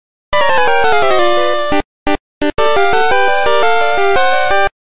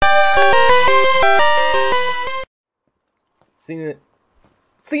Seen it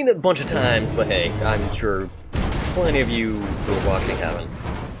a bunch of times, but hey, I'm sure plenty of you who are watching haven't.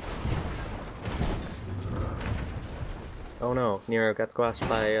 Oh no, Nero got squashed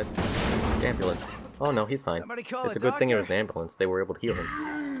by an ambulance. Oh no, he's fine. It's a good thing it was an ambulance. They were able to heal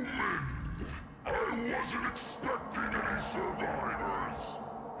him. I wasn't expecting any survivors.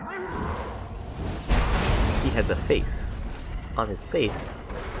 He has a face. On his face.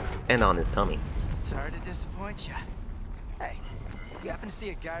 And on his tummy. Sorry to disappoint you. Hey, you happen to see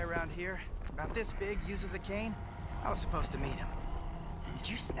a guy around here? About this big, uses a cane? I was supposed to meet him. Did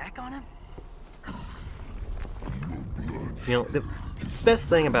you snack on him? You know, the best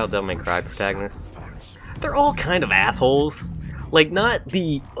thing about Devil May Cry protagonists, they're all kind of assholes. Like, not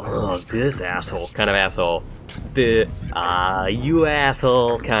the, oh, this asshole kind of asshole. The, you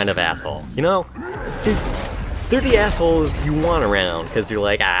asshole kind of asshole. You know? They're the assholes you want around, because you're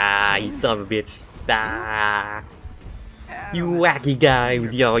like, you son of a bitch. You wacky guy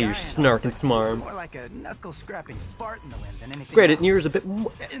with all your snark and smarm. More like a knuckle-scrapping fart in the wind than anything Granted, else. Nier's a bit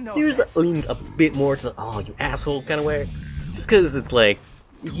more, Nier's leans a bit more to the, oh, you asshole kind of way. Just because it's like,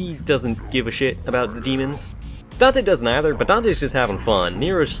 he doesn't give a shit about the demons. Dante doesn't either, but Dante's just having fun.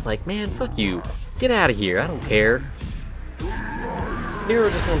 Nero's just like, man, fuck you. Get out of here, I don't care. Nero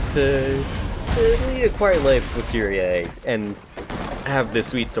just wants to lead a quiet life with Kyrie and have the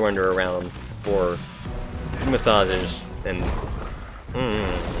sweet surrender around for massages and could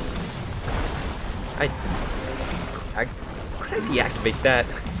I deactivate that?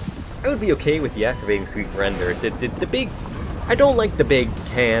 I would be okay with deactivating sweet surrender. The big, I don't like the big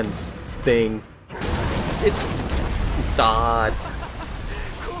hands thing. It's odd.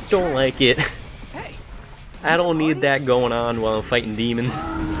 Don't like it. I don't need that going on while I'm fighting demons.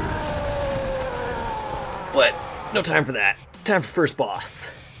 But no time for that. Time for first boss.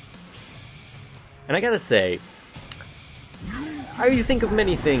 And I gotta say, I think of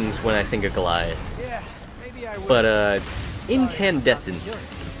many things when I think of Goliath. Yeah, maybe I would. But incandescent.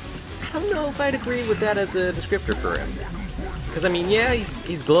 I don't know if I'd agree with that as a descriptor for him. Because I mean, yeah,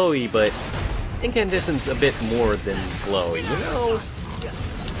 he's glowy, but incandescent's a bit more than glowy, you know?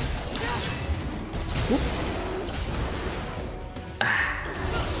 Whoop.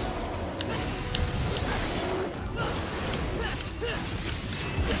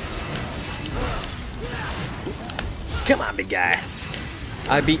 Come on, big guy.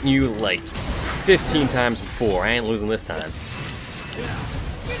 I've beaten you like 15 times before. I ain't losing this time.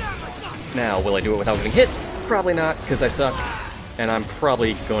 Now, will I do it without getting hit? Probably not, because I suck. And I'm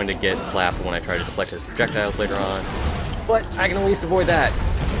probably going to get slapped when I try to deflect his projectiles later on. But I can at least avoid that.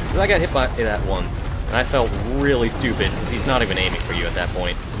 Because I got hit by that once. And I felt really stupid, because he's not even aiming for you at that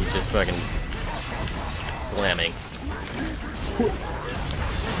point. He's just fucking slamming.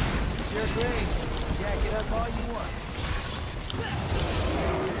 You're great. Jack it up all you want.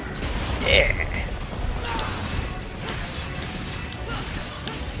 Yeah.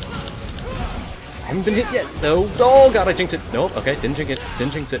 I haven't been hit yet. No. Oh god, I jinxed it. Nope. Okay, didn't jinx it.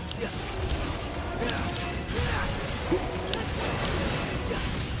 Didn't jinx it.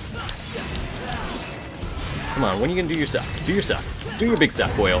 Come on, when are you gonna do your suck? Do your suck. Do your big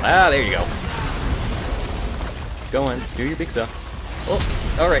suck, Boyle. Ah, there you go. Go on, do your big suck. Oh,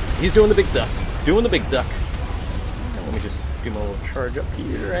 alright, he's doing the big suck. Doing the big suck. Now, let me just do my little charge up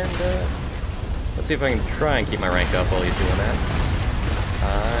here and let's see if I can try and keep my rank up while he's doing that.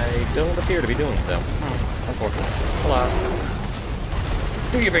 I don't appear to be doing so. Unfortunately. Alas.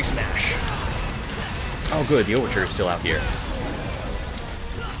 Do your big smash. Oh good, the overture is still out here.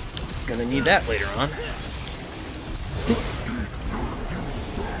 Gonna need that later on.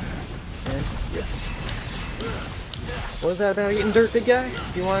 And, yeah. What was that about eating dirt, big guy?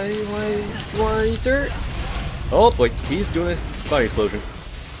 You wanna eat dirt? Oh boy, he's doing a body explosion.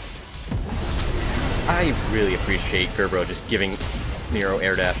 I really appreciate Kerberos just giving Nero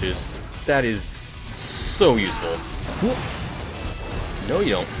air dashes. That is so useful. No,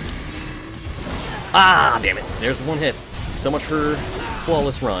 you don't. Ah, damn it. There's one hit. So much for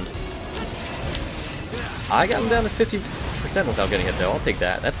flawless run. I got him down to 50% without getting hit, though. I'll take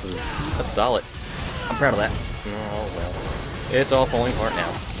that. That's solid. I'm proud of that. Oh, well. It's all falling apart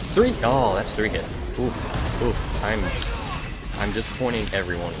now. 3. Oh, that's 3 hits. Oof. Oof. I'm disappointing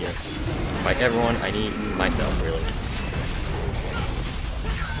everyone here. By everyone, I mean myself, really.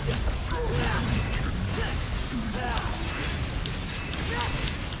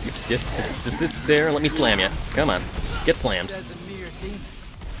 Just sit there and let me slam you. Come on. Get slammed.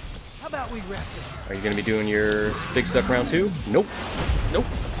 How about we wrap this? Are you going to be doing your big suck round 2? Nope. Nope.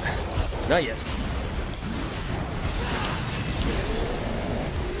 Not yet.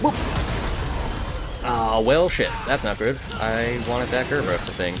 Whoop. Ah, well, shit. That's not good. I wanted that Gerber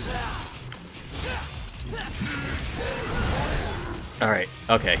thing. Alright,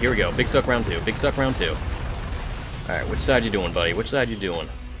 okay, here we go. Big suck round 2. Big suck round 2. Alright, which side you doing, buddy? Which side you doing?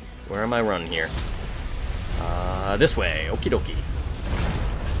 Where am I running here? This way. Okie dokie.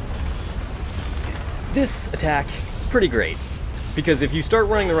 This attack is pretty great. Because if you start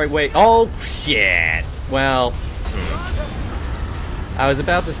running the right way... Oh, shit! Well... I was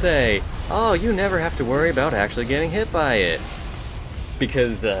about to say, oh, you never have to worry about actually getting hit by it.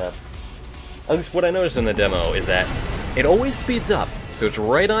 Because, at least what I noticed in the demo is that it always speeds up, so it's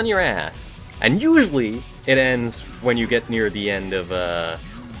right on your ass. And usually, it ends when you get near the end of,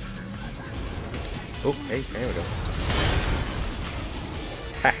 Oh, hey, there we go.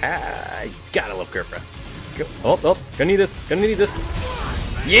 Haha, I gotta love Kerfra. Oh, gonna need this, gonna need this.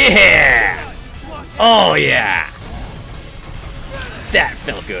 Yeah! Oh, yeah! That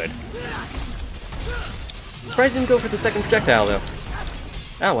felt good. Surprised he didn't go for the second projectile, though.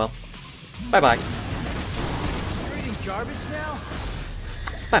 Oh, well. Bye-bye. You're eating garbage now?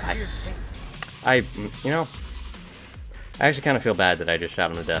 Bye-bye. You know, I actually kind of feel bad that I just shot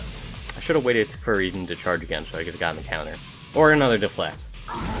him to death. I should have waited for Eden to charge again so I could have gotten the counter. Or another deflect.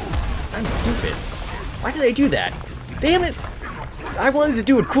 I'm stupid. Why did I do that? Damn it! I wanted to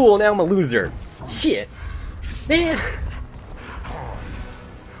do it cool, now I'm a loser. Shit. Man.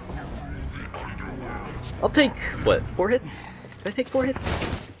 I'll take, what, 4 hits? Did I take 4 hits?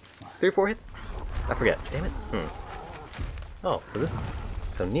 3 or 4 hits? I forget. Damn it. Oh,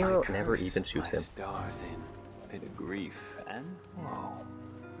 so Nero never even shoots him. Stars in a bit of grief and woe.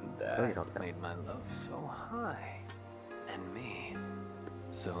 That made my love so high, and me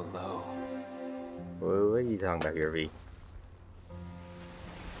so low. What are you talking about here, V?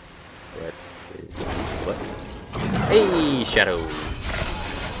 What? Hey, Shadow!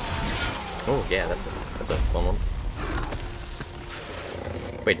 Oh yeah, that's a fun one.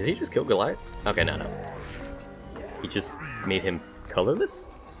 Wait, did he just kill Goliath? Okay, no. He just made him colorless?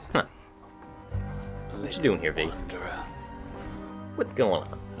 Huh. What you doing here, V? What's going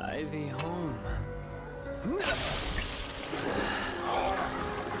on? Ivy home.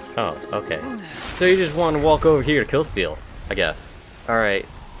 Oh, okay. So you just want to walk over here to kill steal, I guess. Alright.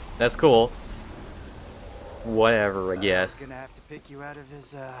 That's cool. Whatever, I guess. I'm gonna have to pick you out of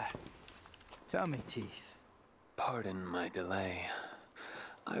his, tummy teeth. Pardon my delay.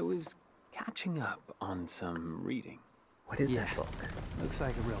 I was catching up on some reading. What is that book? Looks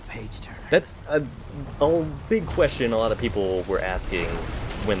like a real page turner. That's a big question a lot of people were asking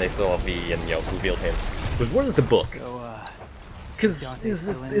when they saw V and, revealed him. Was, what is the book? Because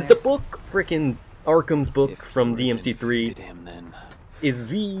is the book frickin' Arkham's book from DMC3? Is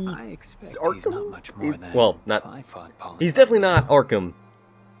V... Is Arkham? Well, not... He's definitely not Arkham.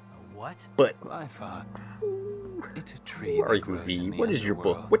 What? But... It's a tree. Who are you, V? What is your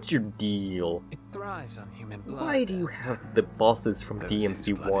book? What's your deal? It thrives on human blood. Why do you have the bosses from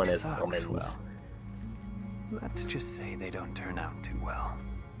DMC1 as summons? Well. Let's just say they don't turn out too well.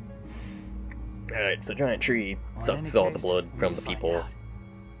 Alright, so Giant Tree sucks all the blood from the people.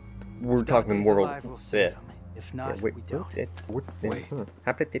 We're talking world... If not, we're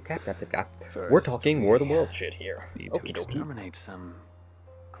talking War of the World shit here. Okie dokie. Exterminate some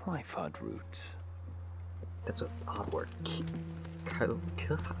Clifod roots. That's an odd word.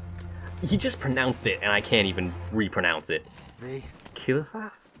 He just pronounced it, and I can't even repronounce it. V?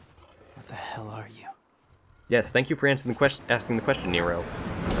 Kilfa? What the hell are you? Yes, thank you for asking the question, Nero.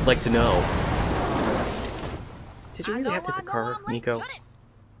 I'd like to know. Did you really have to take a car, Nico? Shut it!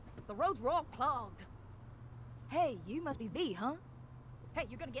 The roads were all clogged. Hey, you must be V, huh? Hey,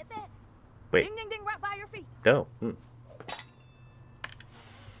 you're gonna get that? Wait. Ding, ding, ding, right by your feet. No. Woo-wee!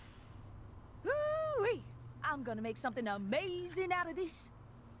 I'm gonna make something amazing out of this.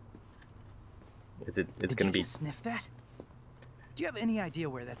 It's gonna Did you be... just sniff that? Do you have any idea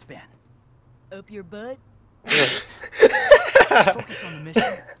where that's been? Up your butt? Focus on the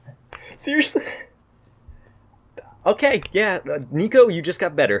mission. Seriously? Okay, yeah, Nico, you just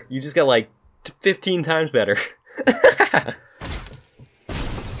got better. You just got like 15 times better.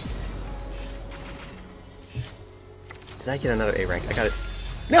 Did I get another A rank? I got it.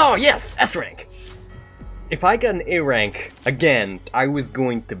 No, yes, S rank. If I got an A rank again, I was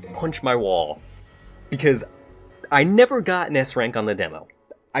going to punch my wall because I never got an S rank on the demo.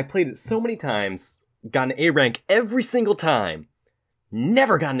 I played it so many times, got an A rank every single time,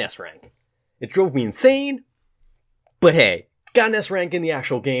 never got an S rank. It drove me insane, but hey, got an S rank in the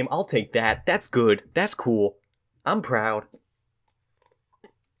actual game, I'll take that. That's good, that's cool, I'm proud.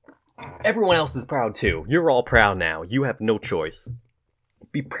 Everyone else is proud too. You're all proud now. You have no choice.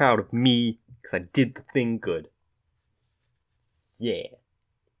 Be proud of me Because I did the thing good. Yeah.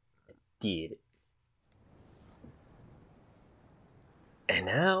 I did it. And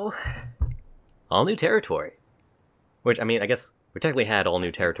now, all new territory. Which, I mean, I guess we technically had all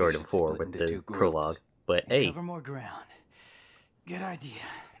new territory before with the prologue. But hey. Cover more ground. Good idea.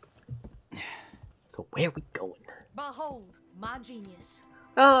 So where are we going? Behold, my genius.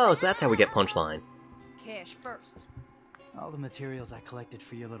 Oh, so that's how we get punchline. Cash first. All the materials I collected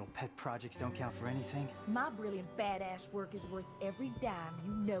for your little pet projects don't count for anything. My brilliant badass work is worth every dime,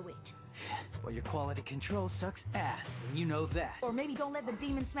 you know it. Well, your quality control sucks ass, and you know that. Or maybe don't let the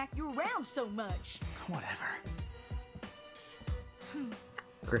demon smack you around so much. Whatever.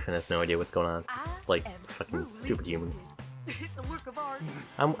 Griffin has no idea what's going on. I It's like am fucking truly stupid humans. It's a work of art.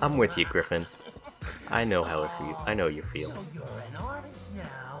 I'm with you, Griffin. I know how it feels. I know you feel. So you're an artist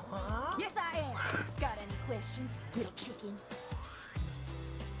now, huh? Yes, I am. Got any questions, little chicken?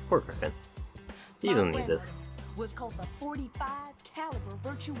 Poor Griffin. He My doesn't need grandmother this. was called the 45 caliber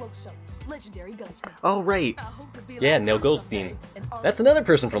virtuoso, legendary gunsmith. Oh right. I hope to be Yeah, like Nell her Goldstein. someday, an That's artist another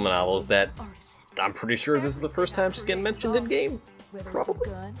person from the novels that artisan. I'm pretty sure this is the first time she's getting mentioned in game. Whether it's a Probably.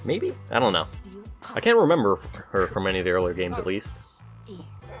 gun, Maybe? I don't know. steel, I can't remember her from any of the earlier games at least.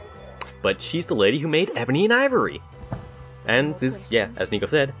 But she's the lady who made Ebony and Ivory. And is, yeah, as Nico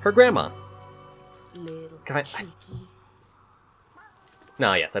said, her grandma. little I-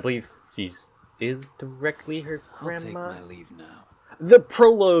 No, yes, I believe is directly her I'll take grandma. my leave now. The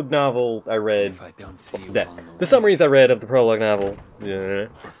prologue novel I read, If I don't see you that, along the way, summaries I read of the prologue novel,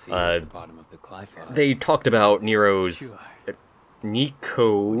 I'll see you uh, at the bottom of the Clyde. they talked about Nero's, Sure. What are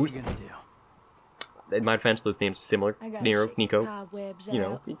Nico's. you gonna do? In my defense, those names are similar. I gotta Nero, shake Nico. cobwebs You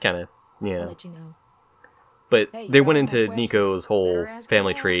know, out. kind of, I'll yeah. let you know. But Hey, they you went got into more questions? Nico's whole Better ask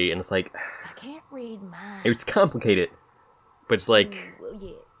family now. tree, and it's like, I can't read mine. it was complicated. But it's like, Well,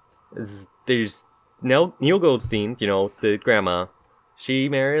 yeah. there's Neil Goldstein, you know, the grandma. She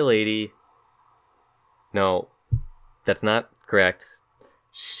married a lady. No, that's not correct.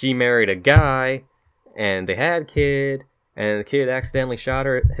 She married a guy, and they had a kid, and the kid accidentally shot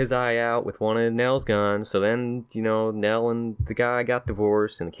his eye out with one of Nell's guns. So then, you know, Nell and the guy got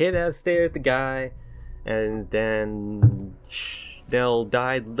divorced, and the kid had to stay with the guy, and then Nell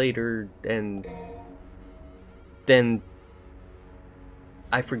died later, and then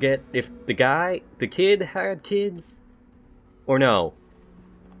I forget if the kid had kids, or no,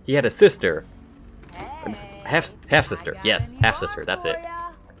 he had a sister. Half sister. Yes, half sister. That's it.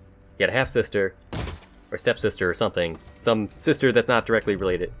 He had a half sister, or stepsister, or something. Some sister that's not directly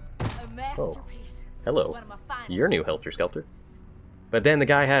related. A masterpiece. Hello, One of my finest. you're new, Helter Skelter. But then the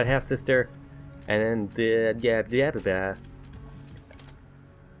guy had a half sister, and then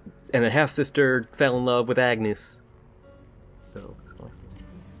and the half sister fell in love with Agnes. So,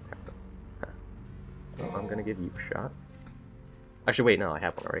 well, I'm gonna give you a shot. Actually, wait, no, I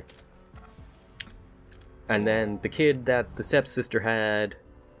have one already. And then the kid that the stepsister had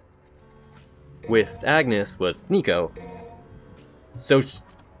with Agnes was Nico. So, oh,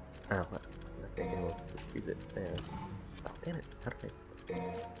 I'm thinking we'll just use it. Oh, damn it! How do I?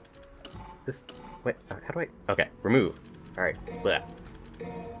 This. Wait. How do I? Okay, remove. All right. Blah.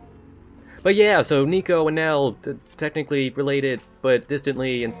 But yeah, so Nico and Nell, technically related, but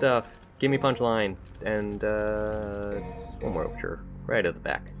distantly and stuff. Give me punchline. And, one more overture. Right at the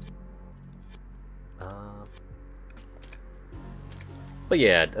back. But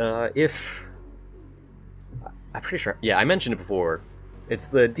yeah, if... I'm pretty sure... Yeah, I mentioned it before. It's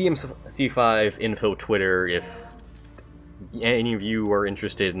the DMC5 info Twitter if any of you are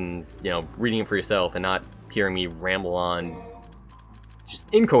interested in, you know, reading it for yourself and not hearing me ramble on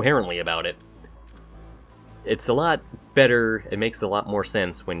just incoherently about it. It's a lot better, it makes a lot more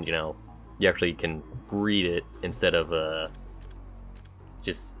sense when, you know, you actually can read it instead of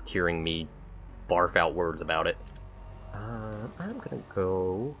just hearing me barf out words about it. I'm gonna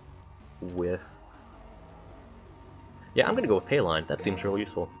go with... Yeah, I'm gonna go with Payline. That seems real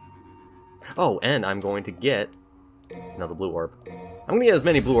useful. Oh, and I'm going to get another blue orb. I'm gonna get as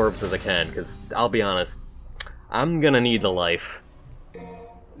many blue orbs as I can, because I'll be honest, I'm gonna need the life.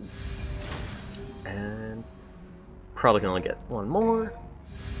 And probably can only get one more.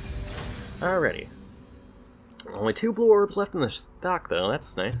 Alrighty. Only 2 blue orbs left in the stock, though.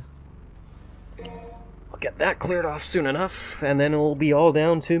 That's nice. I'll get that cleared off soon enough, and then it'll be all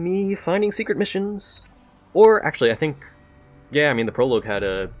down to me finding secret missions. Or, actually, I think... Yeah, I mean, the prologue had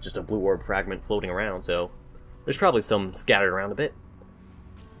just a blue orb fragment floating around, so... There's probably some scattered around a bit.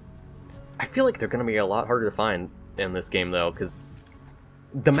 I feel like they're going to be a lot harder to find in this game, though, because...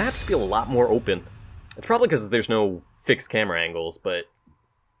 The maps feel a lot more open. It's probably because there's no fixed camera angles, but...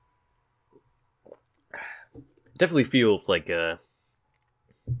 definitely feels like I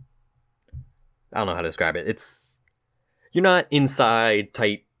don't know how to describe it. It's you're not inside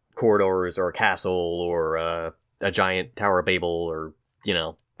tight corridors or a castle or a giant Tower of Babel or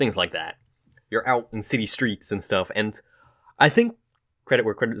things like that. You're out in city streets and stuff, and I think credit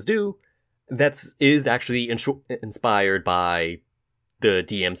where credit is due. Is actually inspired by the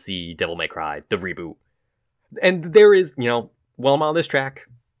DMC Devil May Cry, the reboot. And there is, while I'm on this track,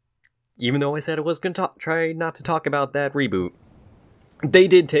 even though I said I was going to try not to talk about that reboot, they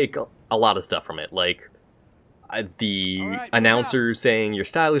did take a lot of stuff from it, like the announcers saying your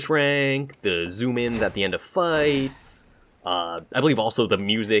stylish rank, the zoom-ins at the end of fights, I believe also the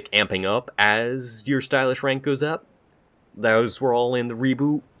music amping up as your stylish rank goes up. Those were all in the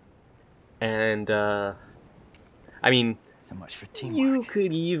reboot. And, I mean, So much for teamwork. you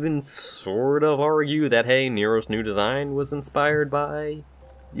could even sort of argue that, hey, Nero's new design was inspired by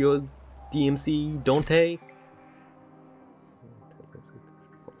your DMC Dante.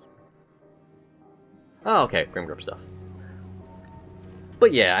 Oh, okay, Grim Grip stuff.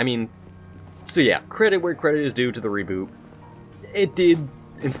 But yeah, I mean, so yeah, credit where credit is due to the reboot. It did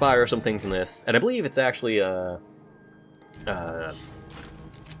inspire some things in this, and I believe it's actually,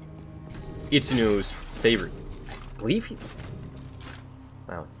 Itsuno's favorite. I believe he...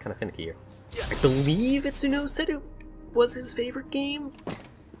 Wow, it's kind of finicky here. I believe Itsuno said it was his favorite game?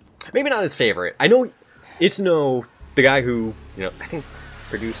 Maybe not his favorite. I know Itsuno, the guy who, I think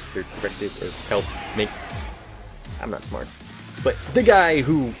produced or directed or helped make... I'm not smart. But the guy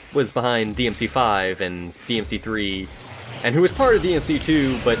who was behind DMC 5 and DMC 3, and who was part of DMC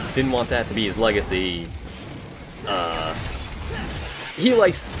 2, but didn't want that to be his legacy, he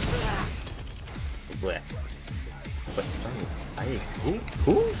likes... Blech. What?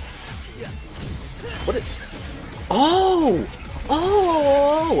 Who? What is... Oh!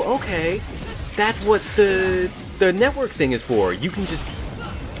 Oh! Okay. That's what the network thing is for. You can just...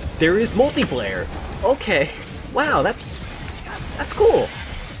 There is multiplayer. Okay. Wow, that's cool.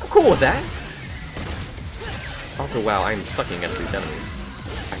 I'm cool with that. Also, wow, I'm sucking against these enemies.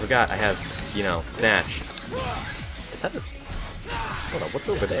 I forgot I have, Snatch. Is that the... Hold on, what's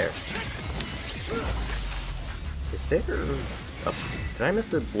over there? Is there... Oh, did I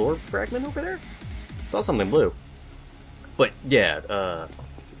miss a lore fragment over there? I saw something blue. But, yeah,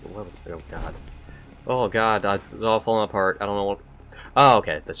 what was... Oh, God. Oh, God, that's all falling apart. I don't know what... Oh,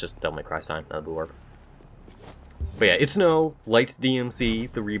 okay, that's just Devil May Cry sign, not a blue orb. But yeah, Itsuno liked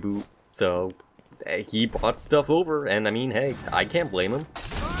DMC, the reboot, so he brought stuff over, and I mean, hey, I can't blame him.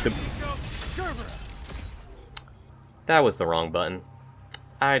 That was the wrong button.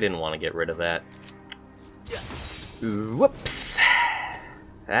 I didn't want to get rid of that. Whoops.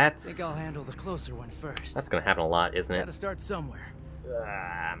 I think I'll handle the closer one first. That's gonna happen a lot, isn't it? Gotta start somewhere.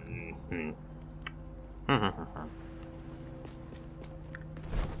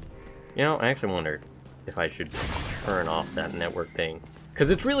 I actually wondered if I should turn off that network thing. Because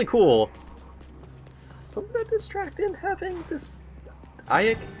it's really cool. Sort of distracting having this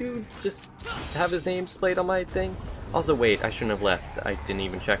Ayak dude just have his name displayed on my thing. Also, wait, I shouldn't have left. I didn't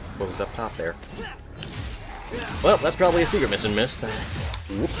even check what was up top there. Well, that's probably a secret mission missed.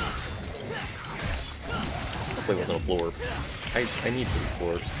 Whoops. Hopefully it wasn't a blorb. I need these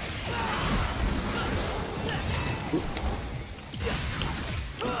blorb.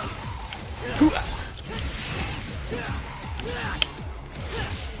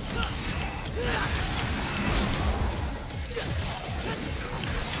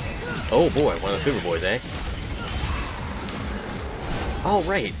 Oh boy, one of the super boys, eh? Oh,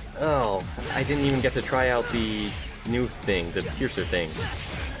 right. Oh, I didn't even get to try out the new thing, the piercer thing.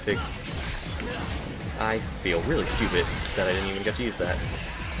 I feel really stupid that I didn't even get to use that.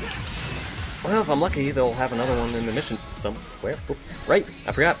 Well, if I'm lucky, they'll have another one in the mission somewhere. Oh, right,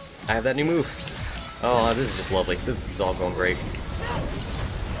 I forgot. I have that new move. Oh, this is just lovely. This is all going great.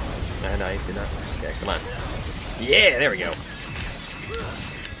 And I did not... Okay, come on. Yeah, there we go.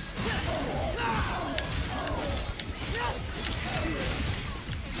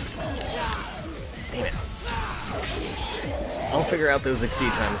 Damn it. I'll figure out those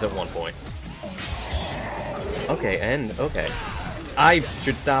exceed times at one point. Okay. I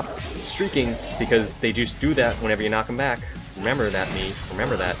should stop streaking, because they just do that whenever you knock them back. Remember that, me.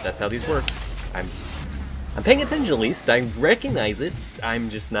 Remember that. That's how these work. I'm paying attention, at least. I recognize it. I'm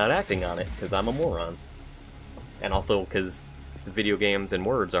just not acting on it, because I'm a moron. And also because video games and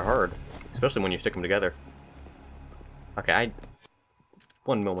words are hard, especially when you stick them together. Okay,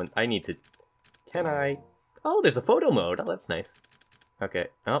 one moment. I need to... Can I... Oh, there's a photo mode. Oh, that's nice. Okay.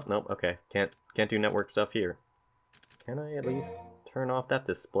 Oh, nope. Okay. Can't do network stuff here. Can I at least turn off that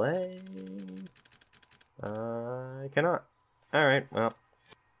display? I cannot. Alright, well.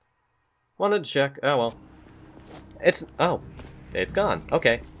 Wanted to check. Oh, well. It's... Oh. It's gone.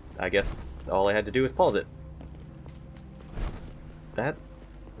 Okay. I guess all I had to do was pause it. That...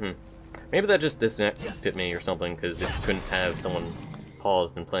 Maybe that just disconnected me or something, because it couldn't have someone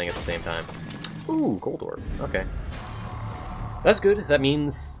paused and playing at the same time. Ooh, gold orb. Okay. That's good. That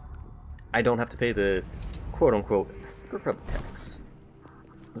means I don't have to pay the quote-unquote scrub tax.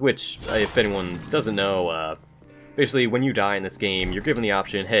 Which, if anyone doesn't know, basically when you die in this game, you're given the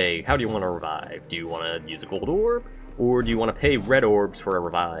option, hey, how do you want to revive? Do you want to use a gold orb? Or do you want to pay red orbs for a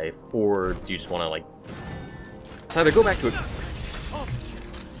revive? Or do you just want to, like... It's either go back to it...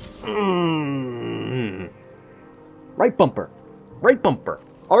 Right bumper. Right bumper.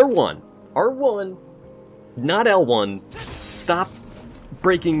 R1. R1. Not L1. Stop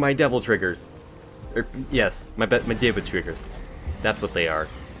breaking my devil triggers. Yes, my devil triggers. That's what they are.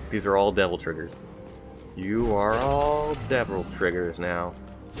 These are all devil triggers. You are all devil triggers now.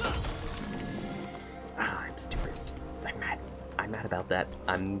 Ah, I'm stupid. I'm mad. I'm mad about that.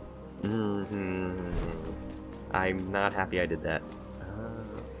 I'm not happy I did that.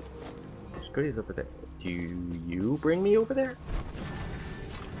 There's goodies over there. Do you bring me over there?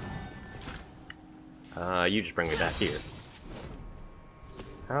 You just bring me back here.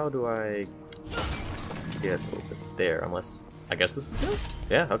 How do I get over there? Unless... I guess this is new?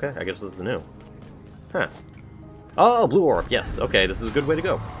 Yeah, okay. I guess this is new. Huh. Oh, blue orb. Yes, okay. This is a good way to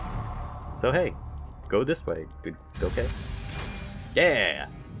go. So, hey. Go this way. Good. Okay. Yeah!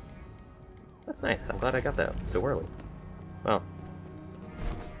 That's nice. I'm glad I got that so early. Well.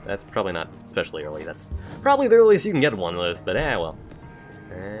 That's probably not especially early. That's probably the earliest you can get one of those, but well.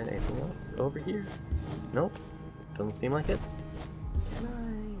 And anything else over here? Nope. Doesn't seem like it.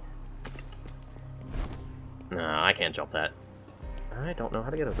 Can I? No, I can't jump that. I don't know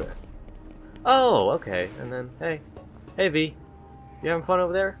how to get over there. Oh, okay. And then, hey. Hey, V. You having fun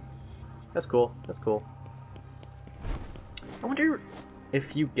over there? That's cool. That's cool. I wonder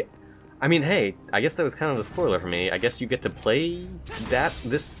if you get... I mean, hey, I guess that was kind of a spoiler for me. I guess you get to play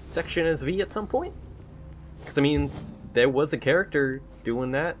this section as V at some point? Because, I mean, there was a character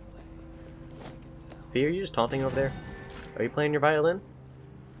doing that. V, are you just taunting over there? Are you playing your violin?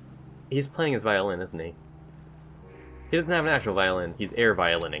 He's playing his violin, isn't he? He doesn't have an actual violin, he's air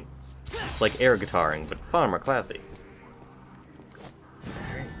violining. It's like air guitaring, but far more classy.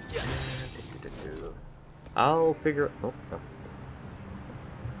 I'll figure... Oh, no.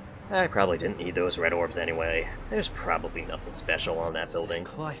 I probably didn't need those red orbs anyway. There's probably nothing special on that building.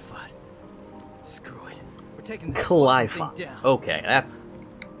 Clyphot. Screw it. We're taking this Clyphot. thing down. Okay, that's...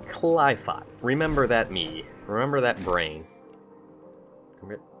 Clyphot. Remember that me. Remember that brain.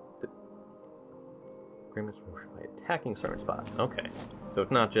 By attacking certain spot. Okay. So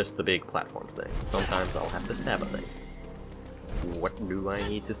it's not just the big platform thing. Sometimes I'll have to stab a thing. What do I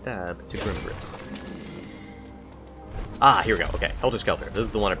need to stab to Grimgrip? Ah, here we go. Okay, Helter Skelter. This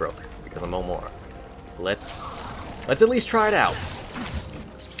is the one I broke because I'm no more. Let's at least try it out.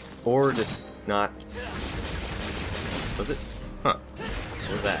 Or just not. Was it? Huh.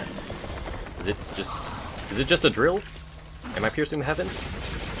 What was that? Is it just a drill? Am I piercing the heavens?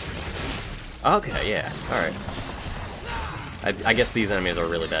 Okay, yeah. Alright. I guess these enemies are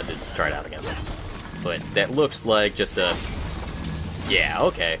really bad to try it out against. But that looks like just a... Yeah,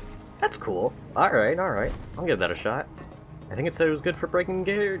 okay. That's cool. Alright, alright. I'll give that a shot. I think it said it was good for breaking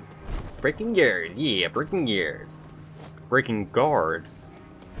guard. Breaking guard. Yeah, breaking guards. Breaking guards.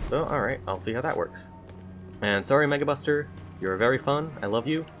 So, alright. I'll see how that works. And sorry, Mega Buster. You're very fun. I love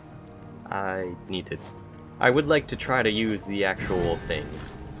you. I would like to try to use the actual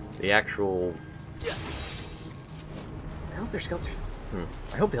things. The actual... Helter Skelter's...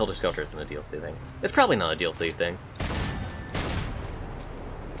 I hope the Helter Skelter isn't a DLC thing. It's probably not a DLC thing.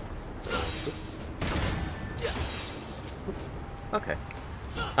 Okay.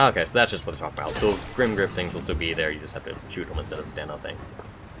 Okay, so that's just what they're talking about. Those Grim Grip things will still be there, you just have to shoot them instead of stand up thing.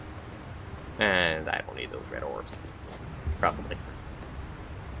 And I don't need those red orbs. Probably.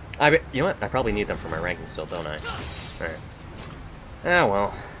 You know what? I probably need them for my ranking still, don't I? Alright. Ah,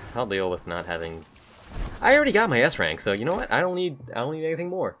 well. I'll deal with not having... I already got my S rank, so you know what? I don't need anything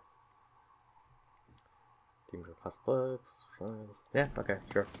more. Yeah, okay,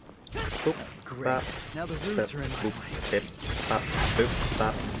 sure. Boop, Great. bop, Now the roots are in my boop, way. bip, bop, boop,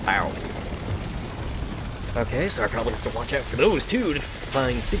 bop, bow. Okay, so I probably have to watch out for those too to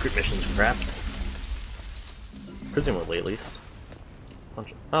find secret missions and crap. Presumably, at least.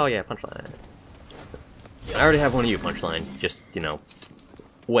 Oh yeah, Punchline. I already have one of you, Punchline. Just, you know,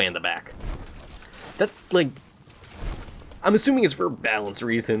 way in the back. That's like... I'm assuming it's for balance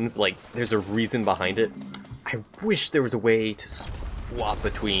reasons, like, there's a reason behind it. I wish there was a way to swap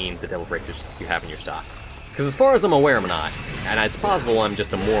between the Devil Breakers you have in your stock. Because as far as I'm aware, I'm not. And it's possible I'm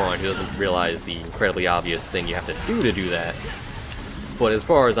just a moron who doesn't realize the incredibly obvious thing you have to do that. But as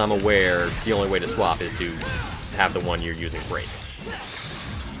far as I'm aware, the only way to swap is to have the one you're using break.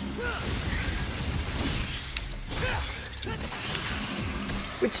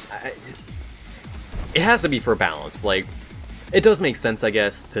 Which, it has to be for balance. Like, it does make sense, I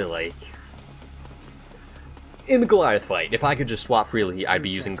guess, to, like... In the Goliath fight, if I could just swap freely, I'd be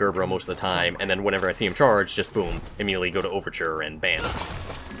using Gerbera most of the time, and then whenever I see him charge, just boom, immediately go to Overture and bam.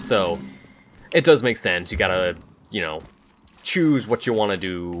 So, it does make sense. You gotta, you know, choose what you want to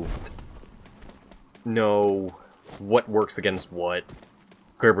do, know what works against what.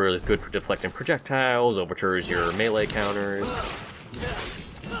 Gerbera is good for deflecting projectiles, Overture is your melee counters.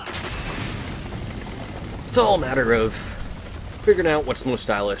 It's all a matter of figuring out what's most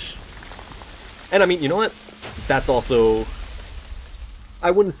stylish. And I mean, you know what? That's also...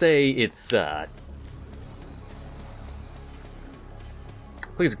 I wouldn't say it's,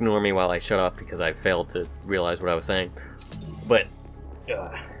 Please ignore me while I shut up because I failed to realize what I was saying. But...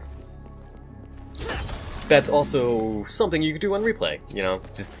 that's also something you could do on replay, you know?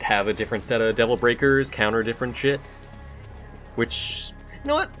 Just have a different set of Devil Breakers, counter different shit. Which, you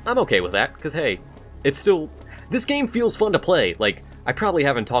know what? I'm okay with that, because hey, it's still... This game feels fun to play. Like, I probably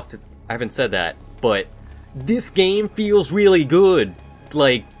haven't said that, but... This game feels really good.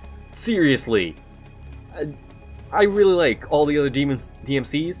 Like, seriously. I really like all the other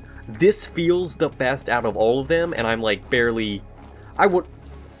DMCs. This feels the best out of all of them, and I'm like barely... I would...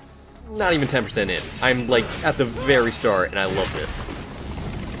 Not even 10% in. I'm like at the very start, and I love this.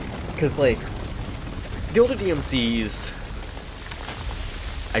 Because like, the older DMCs...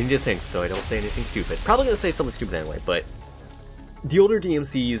 I need to think, so I don't say anything stupid. Probably gonna say something stupid anyway, but... The older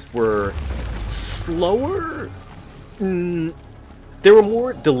DMCs were... slower? They were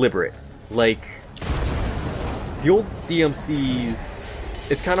more deliberate. Like, the old DMCs,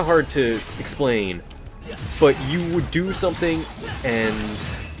 it's kind of hard to explain, but you would do something and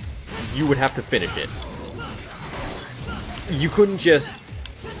you would have to finish it. You couldn't just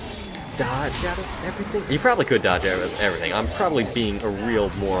dodge out of everything. You probably could dodge out of everything. I'm probably being a real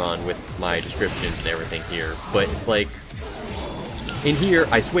moron with my descriptions and everything here, but it's like, in here,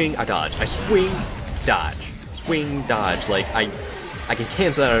 I swing, I dodge. I swing, dodge. Swing, dodge. Like, I can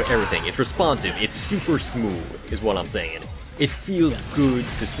cancel out everything. It's responsive. It's super smooth, is what I'm saying. It feels good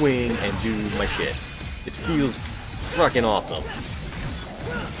to swing and do my shit. It feels fucking awesome.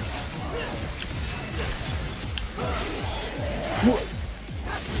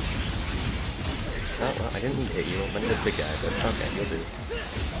 Oh, well, I didn't mean to hit you. I'm the big guy, but okay, you'll do.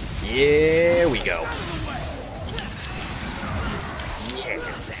 Here we go.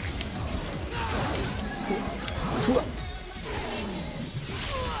 Yes.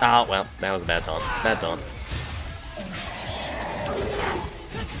 Oh, well, that was a bad taunt. Bad taunt.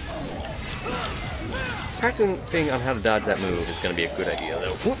 Practicing on how to dodge that move is going to be a good idea,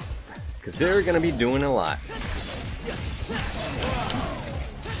 though. Because they're going to be doing a lot.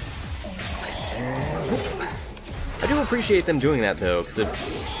 I do appreciate them doing that, though, because it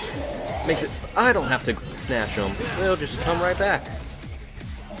makes it... I don't have to snatch them. They'll just come right back.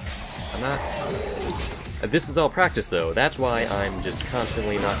 I'm not... This is all practice, though. That's why I'm just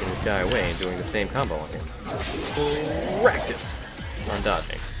constantly knocking this guy away and doing the same combo on him. Practice on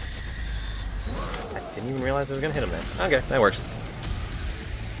dodging. I didn't even realize I was going to hit him there. Okay, that works.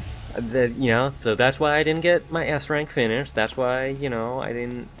 You know, so that's why I didn't get my S rank finish. That's why, you know, I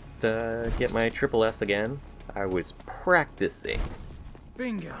didn't get my triple S again. I was practicing.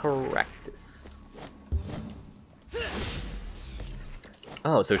 Bingo. Practice.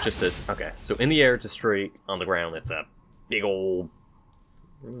 Oh, so it's just a... Okay, so in the air it's a straight, on the ground it's a big old...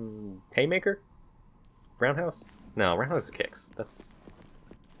 haymaker? Roundhouse? No, roundhouse kicks. That's...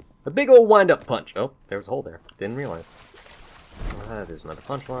 a big old wind-up punch. Oh, there was a hole there. Didn't realize. There's another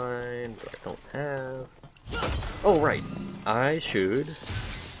punch line that I don't have. Oh, right. I should...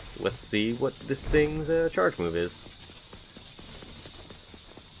 Let's see what this thing's charge move is.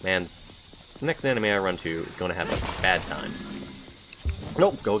 Man, the next enemy I run to is going to have a bad time.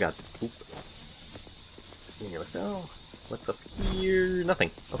 Nope, go got. Oop. Here we go. What's up here? Nothing.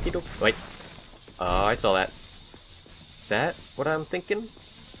 Okay, doke. Wait. I saw that. That what I'm thinking?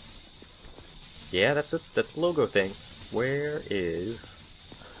 Yeah, that's a logo thing. Where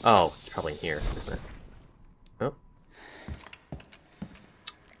is? Oh, it's probably in here, isn't it? Oh.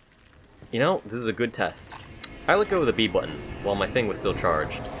 You know, this is a good test. I let go of the B button while my thing was still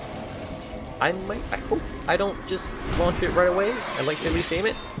charged. I hope I don't just launch it right away. I'd like to at least aim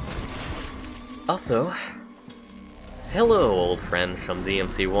it. Also, hello old friend from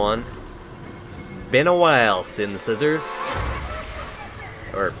DMC1. Been a while since scissors.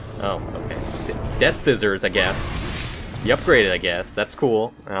 Or, oh, okay. Death scissors, I guess. You upgraded, I guess. That's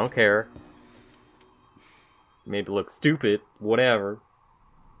cool. I don't care. Made it look stupid. Whatever.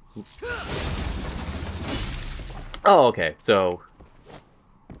 Oh, okay. So...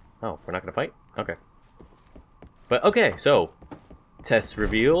 Oh, we're not gonna fight? Okay. But, okay, so... Test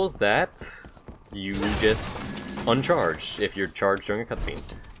reveals that... You just uncharge if you're charged during a cutscene.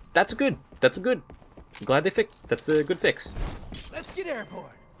 That's good. That's good. I'm glad they fixed. That's a good fix. Let's get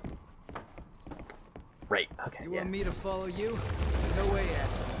airborne. Right. Okay. You want me to follow you? No way,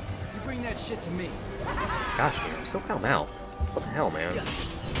 asshole. You bring that shit to me. Gosh, man, I'm so foul mouthed. What the hell, man? You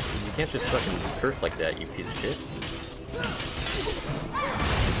can't just fucking curse like that, you piece of shit.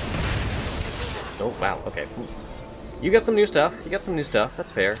 Oh wow. Okay. You got some new stuff. You got some new stuff.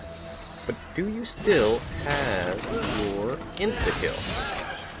 That's fair. But do you still have your insta-kill?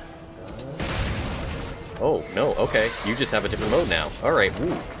 Oh, no, okay. You just have a different mode now. Alright,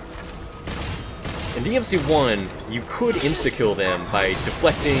 woo. In DMC1, you could insta-kill them by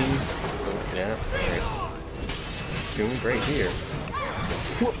deflecting... Oh, yeah, alright. Doing great here.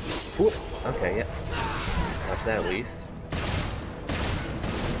 Whoop, whoop. Okay, yeah. Watch that at least.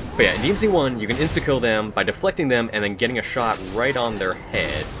 But yeah, in DMC1, you can insta-kill them by deflecting them and then getting a shot right on their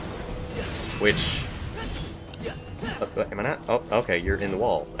head. Which... am I not? Oh, okay, you're in the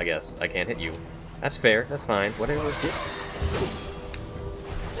wall, I guess. I can't hit you. That's fair, that's fine. Whatever. Okay,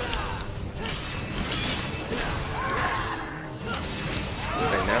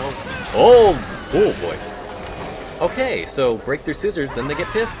 now... Oh! Oh, boy. Okay, so break their scissors, then they get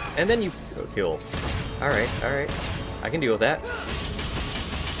pissed, and then you kill. Alright, alright. I can deal with that.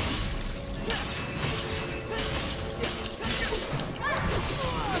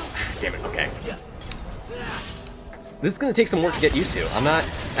 Damn it, okay. This is gonna take some work to get used to. I'm not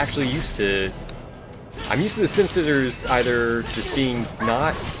actually used to... I'm used to the Sin Scissors either just being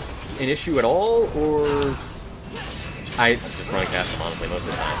not an issue at all, or... I'm just running past them, honestly, most of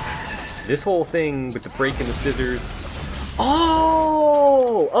the time. This whole thing with the break and the scissors...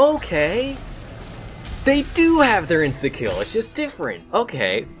 Oh! Okay! They do have their insta-kill, it's just different.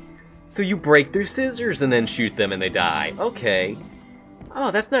 Okay. So you break their scissors and then shoot them and they die. Okay.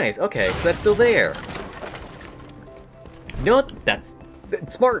 Oh, that's nice. Okay, so that's still there. You know what? That's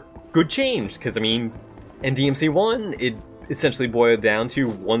smart. Good change, because, I mean, in DMC1, it essentially boiled down to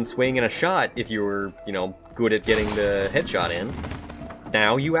one swing and a shot if you were, you know, good at getting the headshot in.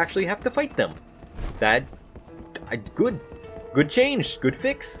 Now you actually have to fight them. That... good. Good change. Good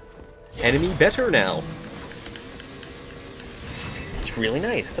fix. Enemy better now. It's really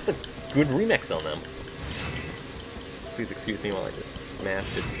nice. That's a good remix on them. Please excuse me while I just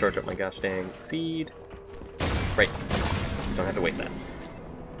smash to charge up my gosh dang seed. Right. Don't have to waste that.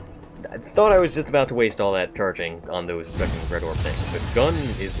 I thought I was just about to waste all that charging on those fucking red orb things. The gun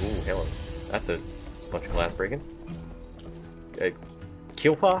is... Ooh, hello. That's a bunch of glass breaking.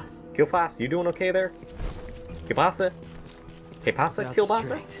 Killfoss? Killfoss, you doing okay there? Kibasa? Kipasa?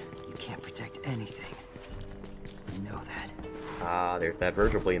 Killbasa? You can't protect anything. You know that. Ah, there's that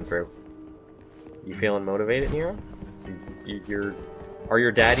Virgil bleeding through. You feeling motivated, Nero? Are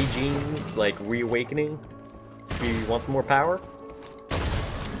your daddy genes, like, reawakening? Do you want some more power?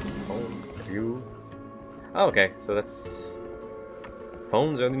 Oh, okay, so that's...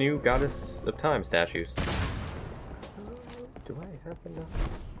 Phones are the new goddess of time statues. Do I have enough?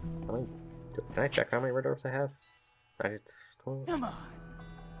 Can I check how many red orbs I have? Come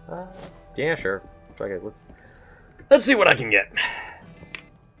on. Yeah, sure. Okay, let's see what I can get.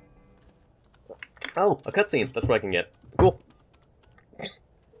 Oh, a cutscene. That's what I can get. Cool.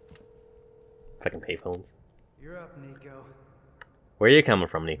 Fucking payphones. You're up, Nico. Where are you coming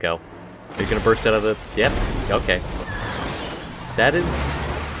from, Nico? Are you gonna burst out of the... Yep. Okay. That is...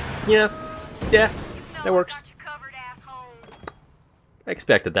 Yeah. Yeah. That works. I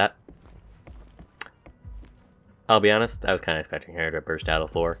expected that. I'll be honest, I was kind of expecting her to burst out of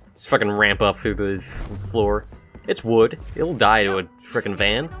the floor. Just fucking ramp up through the floor. It's wood. It'll die to a frickin'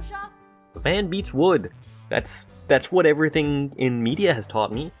 van. The van beats wood. That's what everything in media has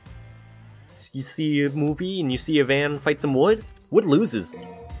taught me. You see a movie and you see a van fight some wood, wood loses.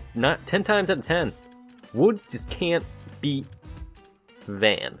 Not 10 times out of 10. Wood just can't beat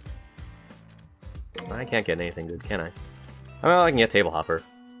van. I can't get anything good, can I? Well, I can get table hopper.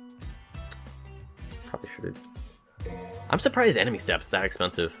 Probably should have. I'm surprised enemy steps that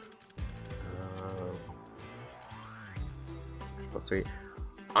expensive. +3.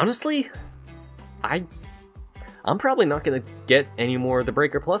 Honestly, I'm probably not gonna get any more of the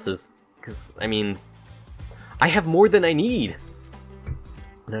Breaker Pluses. Because, I mean, I have more than I need.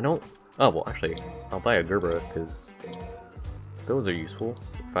 And I don't... Oh, well, actually, I'll buy a Gerber, because those are useful.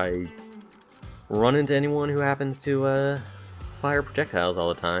 If I run into anyone who happens to fire projectiles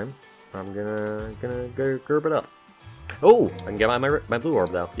all the time, I'm gonna Gerb it up. Oh, I can get my blue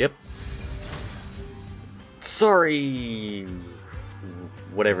orb, though. Yep. Sorry...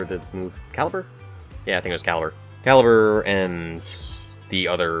 Whatever the move... Caliber? Yeah, I think it was Caliber. Caliber and the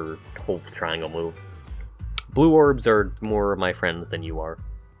other whole triangle move. Blue orbs are more my friends than you are.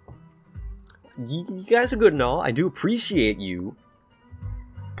 You guys are good and all. I do appreciate you.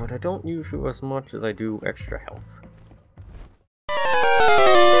 But I don't use you as much as I do extra health.